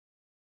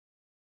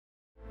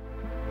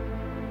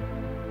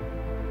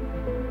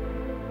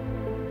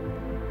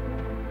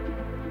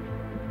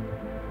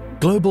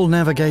Global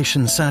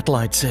Navigation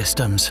Satellite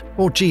Systems,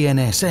 or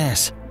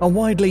GNSS, are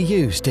widely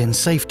used in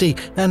safety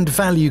and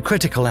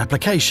value-critical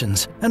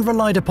applications and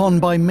relied upon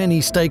by many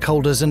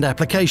stakeholders and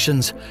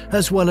applications,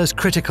 as well as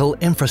critical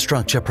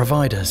infrastructure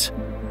providers.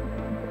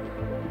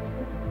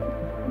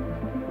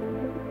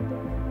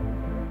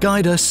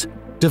 GIDAS,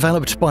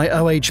 developed by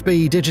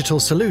OHB Digital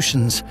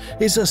Solutions,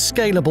 is a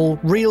scalable,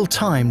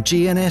 real-time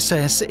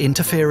GNSS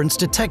interference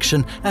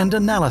detection and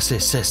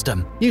analysis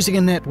system, using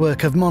a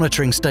network of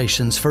monitoring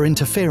stations for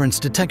interference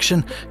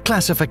detection,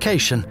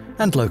 classification,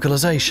 and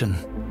localization.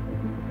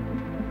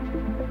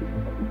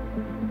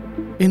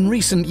 In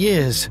recent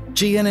years,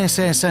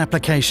 GNSS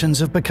applications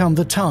have become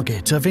the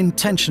target of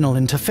intentional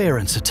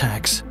interference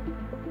attacks.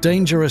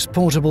 Dangerous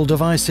portable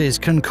devices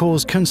can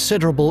cause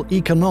considerable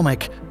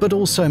economic but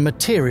also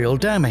material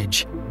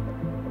damage.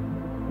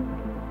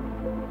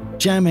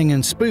 Jamming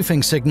and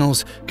spoofing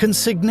signals can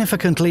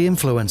significantly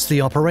influence the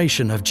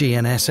operation of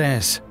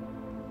GNSS.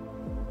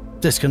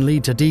 This can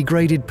lead to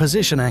degraded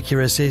position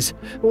accuracies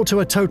or to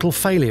a total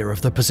failure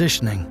of the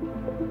positioning.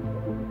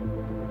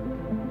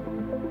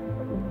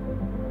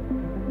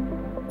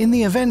 In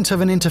the event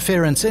of an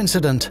interference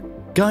incident,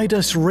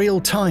 GIDAS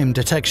real-time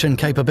detection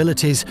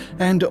capabilities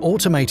and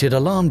automated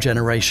alarm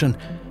generation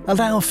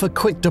allow for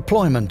quick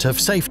deployment of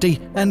safety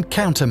and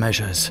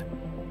countermeasures.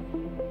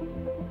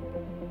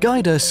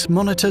 GIDAS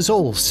monitors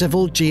all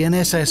civil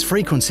GNSS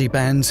frequency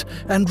bands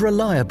and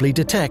reliably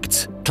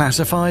detects,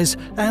 classifies,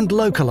 and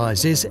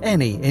localizes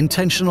any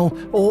intentional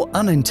or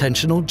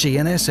unintentional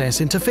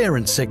GNSS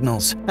interference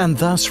signals, and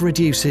thus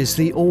reduces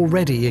the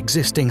already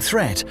existing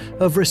threat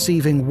of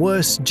receiving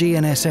worse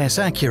GNSS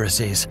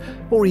accuracies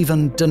or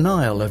even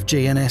denial of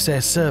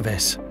GNSS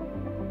service.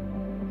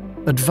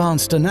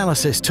 Advanced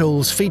analysis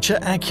tools feature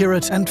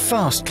accurate and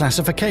fast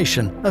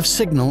classification of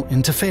signal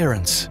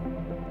interference.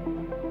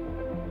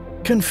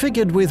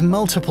 Configured with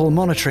multiple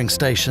monitoring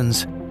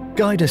stations,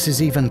 GIDAS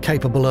is even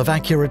capable of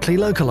accurately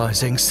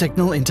localizing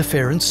signal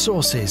interference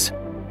sources.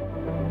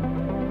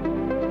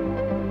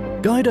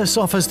 GIDAS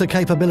offers the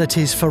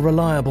capabilities for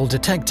reliable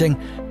detecting,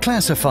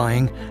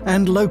 classifying,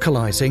 and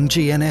localizing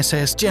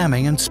GNSS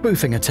jamming and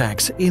spoofing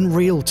attacks in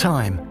real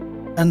time,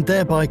 and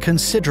thereby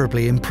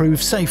considerably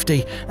improve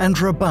safety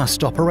and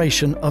robust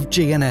operation of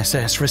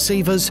GNSS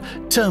receivers,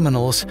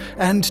 terminals,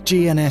 and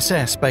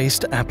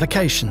GNSS-based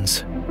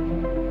applications.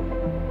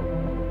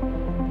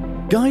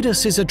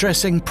 GIDAS is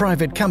addressing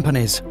private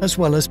companies as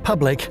well as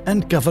public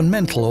and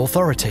governmental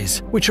authorities,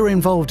 which are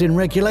involved in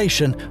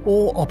regulation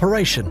or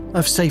operation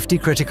of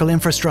safety-critical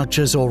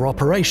infrastructures or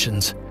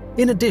operations,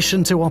 in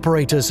addition to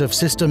operators of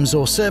systems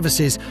or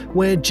services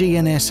where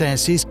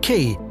GNSS is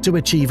key to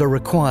achieve a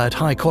required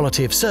high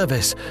quality of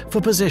service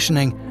for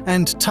positioning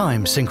and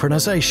time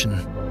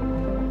synchronization.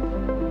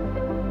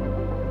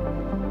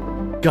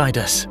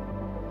 GIDAS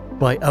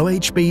by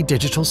OHB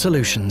Digital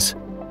Solutions.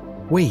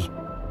 We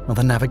are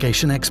the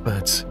navigation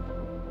experts.